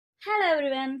Hello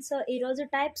everyone. So ఈరోజు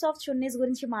types of chunnis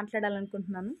గురించి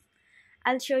మాట్లాడాలనుకుంటున్నాను.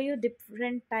 I'll show you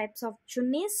different types of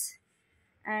chunnis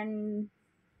and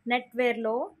net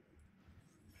వేర్లో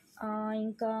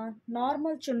ఇంకా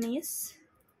normal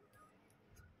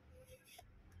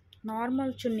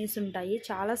chunnis ఉంటాయి.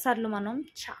 చాలాసార్లు మనం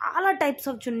చాలా టైప్స్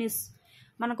ఆఫ్ చున్నీస్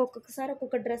మనకు ఒక్కొక్కసారి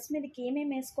ఒక్కొక్క డ్రెస్ మీదకి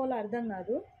ఏమేమి వేసుకోవాలో అర్థం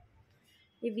కాదు.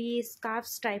 ఇవి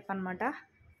స్కార్ఫ్స్ టైప్ అన్నమాట.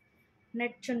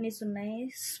 నెట్ చున్నీస్ ఉన్నాయి,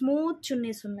 స్మూత్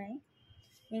చున్నీస్ ఉన్నాయి,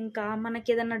 ఇంకా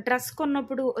మనకి ఏదైనా డ్రెస్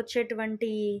కొన్నప్పుడు వచ్చేటువంటి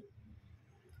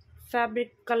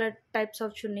fabric colour types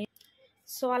of chunni.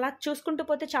 So అలా చూసుకుంటూ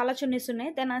పోతే చాలా చున్నీస్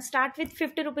ఉన్నాయి. Then start with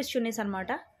 50 rupees chunnis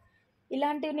అనమాట.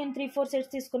 ఇలాంటివి నేను 3-4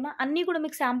 సెట్స్ తీసుకున్నా. అన్నీ కూడా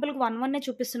మీకు శాంపుల్కి 1-1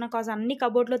 చూపిస్తున్నా, కాజ్ అన్ని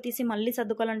కబోర్డ్లో తీసి మళ్ళీ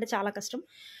సర్దుకోవాలంటే చాలా కష్టం.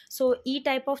 సో ఈ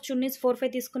టైప్ ఆఫ్ చున్నీస్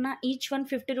 4-5 తీసుకున్నా. Each one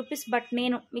 50 rupees. బట్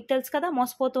నేను మీకు తెలుసు కదా,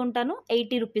 మోసపోతూ ఉంటాను.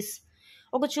 80 రూపీస్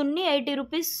ఒక చున్నీ 80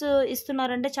 రూపీస్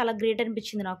ఇస్తున్నారంటే చాలా గ్రేట్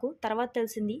అనిపించింది నాకు. తర్వాత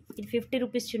తెలిసింది ఇది 50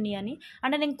 రూపీస్ చున్నీ అని.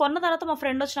 అంటే నేను కొన్న తర్వాత మా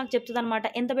ఫ్రెండ్ వచ్చి నాకు చెప్తుంది అనమాట,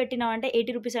 ఎంత పెట్టినావు అంటే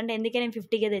 80 రూపీస్ అంటే, ఎందుకే నేను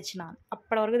 50కే తెచ్చినా.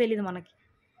 అప్పటి వరకు తెలియదు మనకి.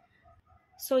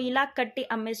 సో ఇలా కట్టి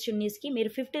అమ్మే చున్నీస్కి మీరు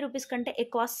 50 రూపీస్ కంటే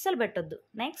ఎక్కువ అస్సలు పెట్టొద్దు.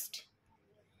 నెక్స్ట్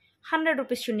 100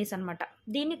 రూపీస్ చున్నీస్ అనమాట.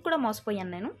 దీనికి కూడా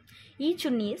మోసపోయాను నేను. ఈ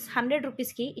చున్నీస్ 100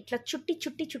 రూపీస్కి ఇట్లా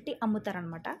చుట్టి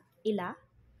అమ్ముతారనమాట ఇలా.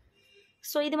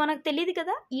 సో ఇది మనకు తెలియదు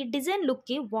కదా. ఈ డిజైన్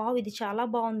లుక్కి వావ్ ఇది చాలా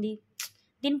బాగుంది.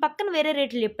 దీని పక్కన వేరే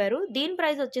రేట్లు చెప్పారు. దీని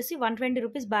ప్రైస్ వచ్చేసి 120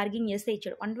 రూపీస్ బార్గింగ్ చేస్తే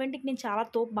ఇచ్చాడు. 120కి నేను చాలా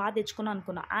తోపు బాగా తెచ్చుకున్నాను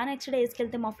అనుకున్నా. ఆ నెక్స్ట్ డే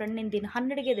వేసుకెళ్తే మా ఫ్రెండ్ నేను దీన్ని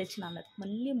 100కే తెచ్చిన అన్నది.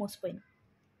 మళ్ళీ మోసపోయాను.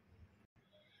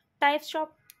 టైప్స్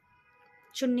ఆఫ్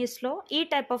చున్నీస్లో ఈ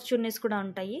టైప్ ఆఫ్ చున్నీస్ కూడా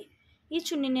ఉంటాయి. ఈ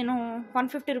చున్నీ నేను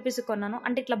 150 రూపీస్కి కొన్నాను.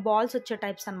 అంటే ఇట్లా బాల్స్ వచ్చే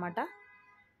టైప్స్ అనమాట.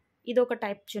 ఇది ఒక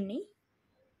టైప్ చున్నీ.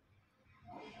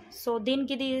 సో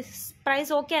దీనికి ఇది ప్రైస్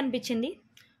ఓకే అనిపించింది.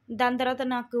 దాని తర్వాత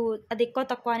నాకు అది ఎక్కువ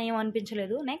తక్కువ అని ఏం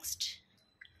అనిపించలేదు. నెక్స్ట్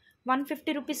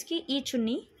 150 రూపీస్కి ఈ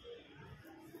చున్నీ.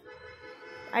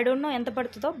 ఐ డోంట్ నో ఎంత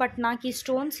పడుతుందో, బట్ నాకు ఈ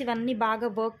స్టోన్స్ ఇవన్నీ బాగా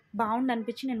వర్క్ బాగుండి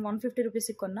అనిపించి నేను 150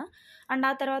 రూపీస్కి కొన్నా. అండ్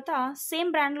ఆ తర్వాత సేమ్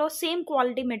బ్రాండ్లో సేమ్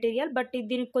క్వాలిటీ మెటీరియల్, బట్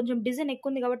దీనికి కొంచెం డిజైన్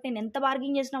ఎక్కువ ఉంది కాబట్టి నేను ఎంత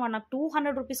బార్గింగ్ చేసినా వాడు నాకు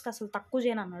 200 రూపీస్కి అసలు తక్కువ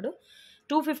చేయను అన్నాడు.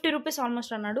 250 రూపీస్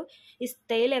ఆల్మోస్ట్ అన్నాడు.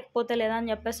 ఇస్తే లేకపోతే లేదా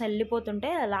అని చెప్పేసి వెళ్ళిపోతుంటే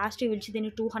లాస్ట్ పిలిచి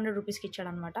దీన్ని 200 రూపీస్కి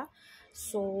ఇచ్చాడనమాట.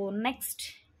 సో నెక్స్ట్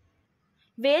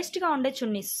వేస్ట్గా ఉండే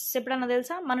చున్నీస్. ఎప్పుడన్నా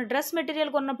తెలుసా, మన డ్రెస్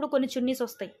మెటీరియల్ కొన్నప్పుడు కొన్ని చున్నీస్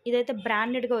వస్తాయి. ఇదైతే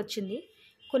బ్రాండెడ్గా వచ్చింది.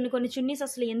 కొన్ని చున్నీస్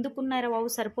అసలు ఎందుకున్నారా బాబు,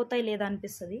 సరిపోతాయి లేదా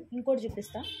అనిపిస్తుంది. ఇంకోటి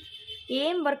చూపిస్తా.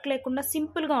 ఏం వర్క్ లేకుండా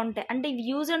సింపుల్గా ఉంటాయి. అంటే ఇవి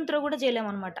యూజ్ అండ్ త్రో కూడా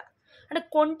చేయలేమన్నమాట. అంటే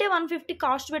కొంటే 150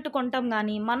 కాస్ట్ పెట్టి కొంటాం,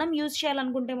 కానీ మనం యూజ్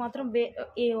చేయాలనుకుంటే మాత్రం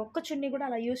ఏ ఒక్క చున్నీ కూడా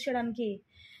అలా యూజ్ చేయడానికి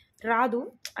రాదు.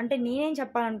 అంటే నేనేం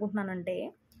చెప్పాలనుకుంటున్నానంటే,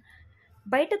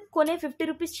 బయట కొనే 50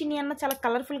 రూపీస్ చున్నీ అన్న చాలా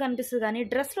కలర్ఫుల్గా అనిపిస్తుంది, కానీ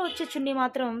డ్రెస్లో వచ్చే చున్నీ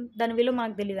మాత్రం దాని విలువ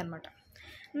మనకు తెలియదు అనమాట.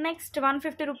 నెక్స్ట్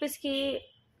 150 రూపీస్కి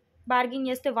బార్గింగ్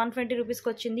చేస్తే 120 రూపీస్కి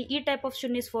వచ్చింది. ఈ టైప్ ఆఫ్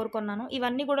చున్నీస్ 4 కొన్నాను.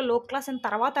 ఇవన్నీ కూడా లో క్లాస్ అని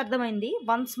తర్వాత అర్థమైంది,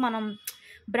 వన్స్ మనం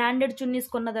బ్రాండెడ్ చున్నీస్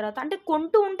కొన్న తర్వాత. అంటే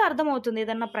కొంటూ ఉంటే అర్థమవుతుంది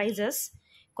ఏదన్నా ప్రైజెస్,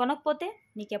 కొనకపోతే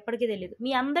నీకు ఎప్పటికీ తెలియదు.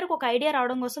 మీ అందరికి ఒక ఐడియా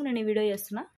రావడం కోసం నేను ఈ వీడియో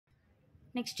చేస్తున్నా.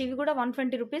 నెక్స్ట్ ఇవి కూడా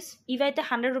 120 రూపీస్. ఇవైతే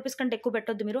 100 రూపీస్ కంటే ఎక్కువ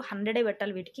పెట్టొద్దు, మీరు 100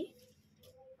 పెట్టాలి వీటికి.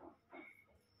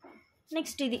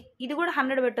 నెక్స్ట్ ఇది కూడా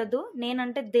 100 పెట్టొద్దు.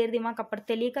 నేనంటే దేర్ దిమాక్ అప్పటి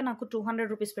తెలియక నాకు 200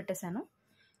 రూపీస్ పెట్టేశాను.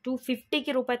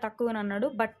 250కి రూపాయి తక్కువ అన్నాడు,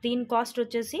 బట్ దీని కాస్ట్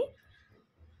వచ్చేసి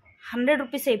 100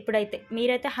 రూపీసే. ఇప్పుడైతే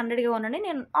మీరైతే 100గా కొనండి.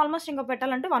 నేను ఆల్మోస్ట్ ఇంకా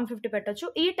పెట్టాలంటే 150 పెట్టచ్చు.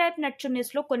 ఈ టైప్ నెట్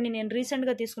చున్నీస్లో కొన్ని నేను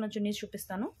రీసెంట్గా తీసుకున్న చున్నీస్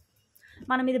చూపిస్తాను.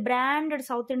 మనం ఇది బ్రాండెడ్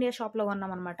సౌత్ ఇండియా షాప్లో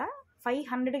కొన్నాం అనమాట.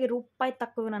 500కి రూపాయి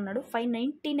తక్కువ అన్నాడు.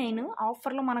 599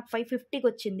 ఆఫర్లో మనకు 550కి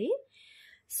వచ్చింది.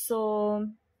 సో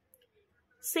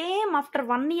సేమ్ ఆఫ్టర్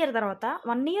 1 ఇయర్ తర్వాత,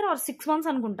 1 ఇయర్ ఆర్ 6 మంత్స్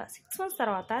అనుకుంటా, 6 మంత్స్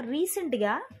తర్వాత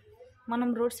రీసెంట్గా మనం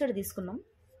రోడ్ సైడ్ తీసుకున్నాం.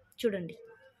 చూడండి,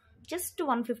 జస్ట్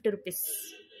 150 రూపీస్.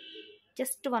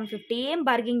 జస్ట్ 150. ఏం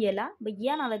బార్గింగ్ చేయాల.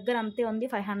 భయ్యా నా దగ్గర అంతే ఉంది,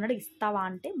 500 ఇస్తావా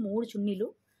అంటే 3 చున్నీలు.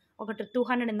 ఒకటి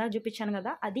 200 ఇందాక చూపించాను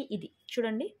కదా, అది ఇది.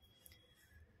 చూడండి,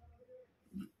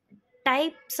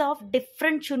 టైప్స్ ఆఫ్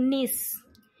డిఫరెంట్ చున్నీస్.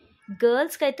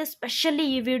 గర్ల్స్కి అయితే స్పెషల్లీ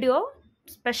ఈ వీడియో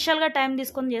స్పెషల్గా టైం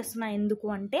తీసుకొని చేస్తున్నా. ఎందుకు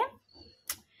అంటే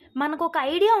మనకు ఒక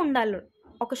ఐడియా ఉండాలి.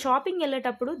 ఒక షాపింగ్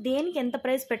వెళ్ళేటప్పుడు దేనికి ఎంత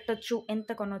ప్రైస్ పెట్టచ్చు,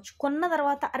 ఎంత కొనవచ్చు. కొన్న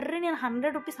తర్వాత అర్రే నేను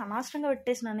 100 రూపీస్ అనవసరంగా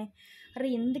పెట్టేసినానే, అరే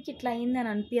ఎందుకు ఇట్లా అయింది అని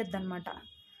అనిపించద్దు అనమాట.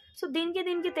 సో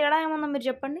దీనికి తేడా ఏముందో మీరు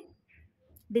చెప్పండి.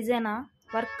 డిజైనా,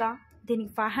 వర్కా.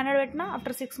 దీనికి 500 పెట్టినా,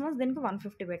 ఆఫ్టర్ 6 మంత్స్ దీనికి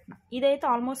 150 పెట్టినా. ఇదైతే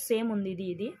ఆల్మోస్ట్ సేమ్ ఉంది.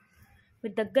 ఇది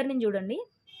మీరు దగ్గర నుంచి చూడండి.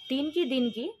 దీనికి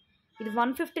ఇది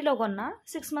 150లో కొన్నా.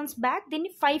 6 మంత్స్ బ్యాక్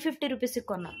దీన్ని 550 రూపీస్కి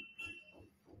కొన్నా.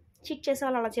 చిక్ చేసే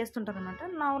వాళ్ళు అలా చేస్తుంటారు అనమాట.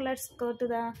 Now let's go to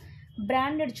the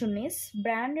branded chunnis.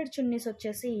 Branded chunnis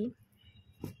వచ్చేసి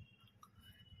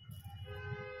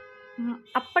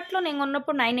అప్పట్లో నేను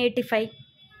కొన్నప్పుడు 985,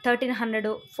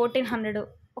 1300, 1400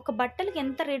 ఒక బట్టలకి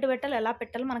ఎంత రేటు పెట్టాలో ఎలా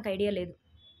పెట్టాలో మనకు ఐడియా లేదు.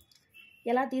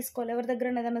 ఎలా తీసుకోవాలి, ఎవరి దగ్గర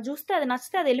ఏదైనా చూస్తే అది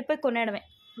నచ్చితే అది వెళ్ళిపోయి కొనేయడమే.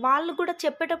 వాళ్ళు కూడా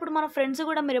చెప్పేటప్పుడు మన ఫ్రెండ్స్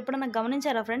కూడా మీరు ఎప్పుడైనా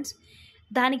గమనించారా ఫ్రెండ్స్,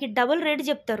 దానికి డబుల్ రేటు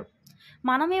చెప్తారు.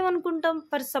 మనం ఏమనుకుంటాం,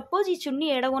 ఫర్ సపోజ్ ఈ చున్నీ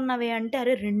ఎడగొన్నవే అంటే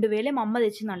అరే 2000 మా అమ్మ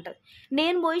తెచ్చింది అంటారు.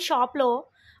 నేను పోయి షాప్లో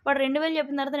వాడు 2000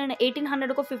 చెప్పిన తర్వాత నేను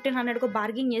 1800కో 1500కో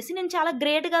బార్గింగ్ చేసి నేను చాలా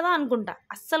గ్రేట్ కదా అనుకుంటా.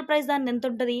 అస్సలు ప్రైస్ దాన్ని ఎంత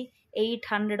ఉంటుంది,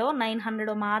 800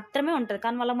 900 మాత్రమే ఉంటుంది.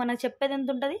 కానీ వాళ్ళకి మనకు చెప్పేది ఎంత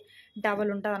ఉంటుంది,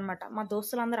 డబల్ ఉంటుంది అనమాట. మా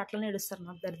దోస్తులందరూ అట్లనే ఏడుస్తారు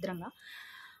నాకు దరిద్రంగా.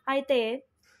 అయితే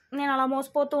నేను అలా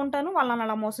మోసపోతూ ఉంటాను, వాళ్ళని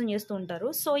అలా మోసం చేస్తూ ఉంటారు.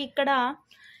 సో ఇక్కడ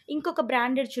ఇంకొక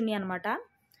బ్రాండెడ్ చున్నీ అనమాట.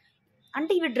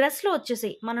 అంటే ఇవి డ్రెస్లో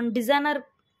వచ్చేసాయి. మనం డిజైనర్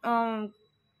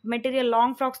మెటీరియల్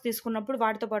లాంగ్ ఫ్రాక్స్ తీసుకున్నప్పుడు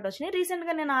వాటితో పాటు వచ్చినాయి.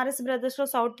 రీసెంట్గా నేను ఆర్ఎస్ బ్రదర్స్లో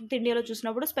సౌత్ ఇండియాలో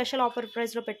చూసినప్పుడు స్పెషల్ ఆఫర్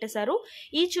ప్రైస్లో పెట్టేశారు.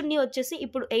 ఈ చున్నీ వచ్చేసి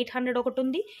ఇప్పుడు 800 ఒకటి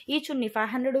ఉంది, ఈ చున్నీ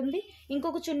 500 ఉంది,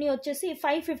 ఇంకొక చున్నీ వచ్చేసి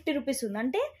 550 రూపీస్ ఉంది.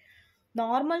 అంటే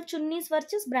normal chunnis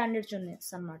versus branded chunnis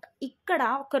అనమాట. ఇక్కడ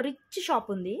ఒక రిచ్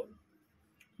షాప్ ఉంది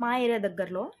మా ఏరియా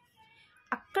దగ్గరలో.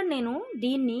 అక్కడ నేను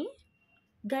దీన్ని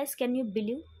గైస్ కెన్ యూ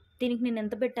బిలీవ్, దీనికి నేను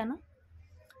ఎంత పెట్టాను,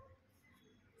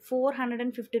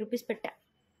 450 రూపీస్ పెట్టా.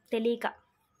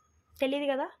 తెలియదు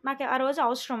కదా నాకు. ఆ రోజు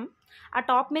అవసరం, ఆ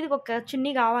టాప్ మీదకి ఒక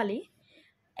చున్నీ కావాలి.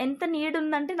 ఎంత నీడ్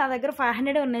ఉందంటే నా దగ్గర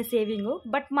 500 ఉన్నాయి సేవింగ్.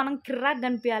 బట్ మనం కిర్రాక్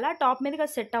కనిపించాలి, ఆ టాప్ మీదకి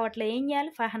అది సెట్ అవ్వట్లే. ఏం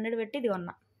చేయాలి, 500 పెట్టి ఇది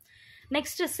కొన్నా.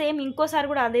 నెక్స్ట్ సేమ్ ఇంకోసారి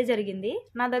కూడా అదే జరిగింది.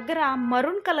 నా దగ్గర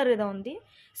మరూన్ కలర్ ఏదో ఉంది,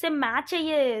 సేమ్ మ్యాచ్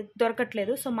అయ్యే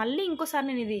దొరకట్లేదు. సో మళ్ళీ ఇంకోసారి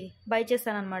నేను ఇది బై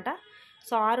చేశాను అనమాట.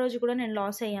 సో ఆ రోజు కూడా నేను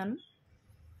లాస్ అయ్యాను,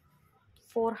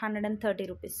 430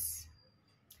 rupees.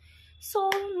 So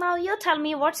now you tell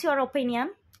me what's your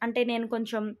opinion. అంటే నేను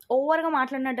కొంచెం ఓవర్గా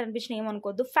మాట్లాడినట్టు అనిపించిన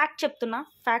ఏమనుకోవద్దు, ఫ్యాక్ట్ చెప్తున్నా.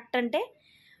 ఫ్యాక్ట్ అంటే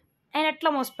నేను ఎట్లా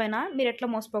మోసపోయినా మీరు ఎట్లా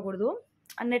మోసపోకూడదు.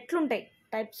 అండ్ ఎట్లుంటాయి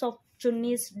types of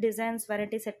chunnis, designs,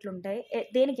 varieties ఎట్లుంటాయి,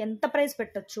 దేనికి ఎంత ప్రైస్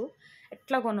పెట్టచ్చు,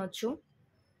 ఎట్లా కొనవచ్చు,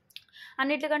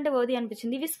 అన్నిటికంటే వర్ది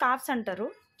అనిపించింది. ఇవి స్కార్ఫ్స్ అంటారు,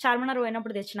 చార్మినార్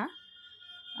పోయినప్పుడు తెచ్చిన.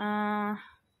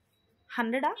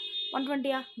 100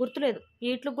 120 గుర్తులేదు.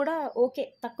 వీటికి కూడా ఓకే,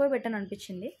 తక్కువ పెట్టని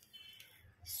అనిపించింది.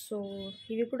 సో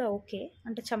ఇవి కూడా ఓకే,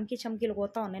 అంటే చమ్కీలు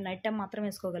పోతా ఉన్నాయి, నైట్ టైం మాత్రం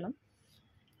వేసుకోగలం.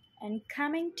 అండ్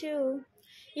కమింగ్ టు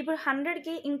ఇప్పుడు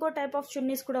 100కి ఇంకో టైప్ ఆఫ్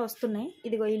చున్నీస్ కూడా వస్తున్నాయి.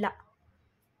 ఇదిగో ఇలా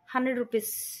 100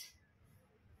 రూపీస్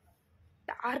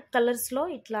డార్క్ కలర్స్లో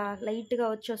ఇట్లా లైట్గా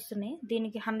వచ్చి వస్తున్నాయి.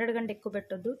 దీనికి 100 కంటే ఎక్కువ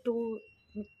పెట్టొద్దు. 2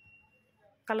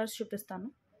 కలర్స్ చూపిస్తాను.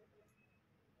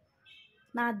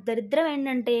 నా దరిద్రం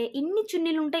ఏంటంటే ఇన్ని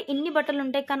చున్నీలు ఉంటాయి, ఇన్ని బట్టలు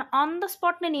ఉంటాయి, కానీ ఆన్ ద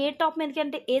స్పాట్ నేను ఏ టాప్ మీదకి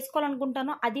అంటే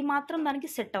వేసుకోవాలనుకుంటానో అది మాత్రం దానికి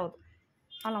సెట్ అవ్వదు.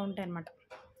 అలా ఉంటాయి అన్నమాట.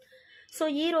 సో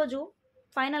ఈరోజు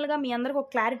ఫైనల్గా మీ అందరికి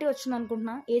ఒక క్లారిటీ వచ్చింది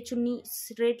అనుకుంటున్నా, ఏ చున్నీ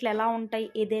రేట్లు ఎలా ఉంటాయి,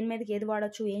 దేని మీదకి ఏది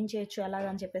వాడచ్చు, ఏం చేయొచ్చు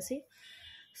అలాగని చెప్పేసి.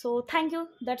 So thank you,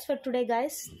 that's for today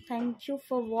guys. Thank you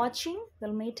for watching.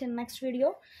 Will meet in next video.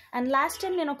 And last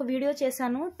time నేను ఒక వీడియో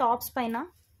చేశాను టాప్స్ పైన,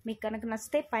 మీకు కనుక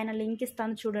నచ్చితే పైన లింక్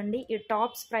ఇస్తాను చూడండి. ఈ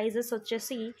టాప్స్ ప్రైజెస్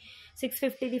వచ్చేసి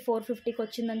 650ది 450కి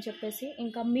వచ్చిందని చెప్పేసి.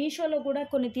 ఇంకా మీషోలో కూడా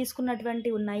కొన్ని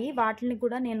తీసుకున్నటువంటివి ఉన్నాయి, వాటిని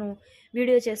కూడా నేను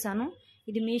వీడియో చేశాను.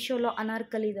 ఇది మీషోలో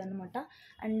అనార్కలిది అనమాట.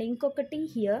 అండ్ ఇంకొకటి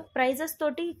హియర్ ప్రైజెస్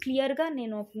తోటి క్లియర్గా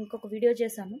నేను ఇంకొక వీడియో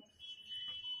చేశాను,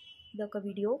 ఇదొక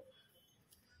video.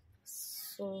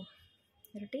 So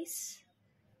here it is.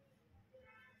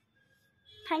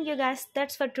 Thank you guys,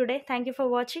 that's for today. Thank you for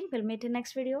watching. We'll meet in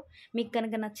next video. మీకు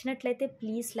కనుక నచ్చినట్లయితే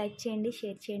ప్లీజ్ లైక్ చేయండి,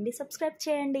 షేర్ చేయండి, సబ్స్క్రైబ్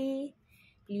చేయండి.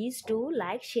 Please do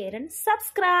like, share and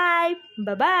subscribe.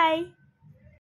 Bye.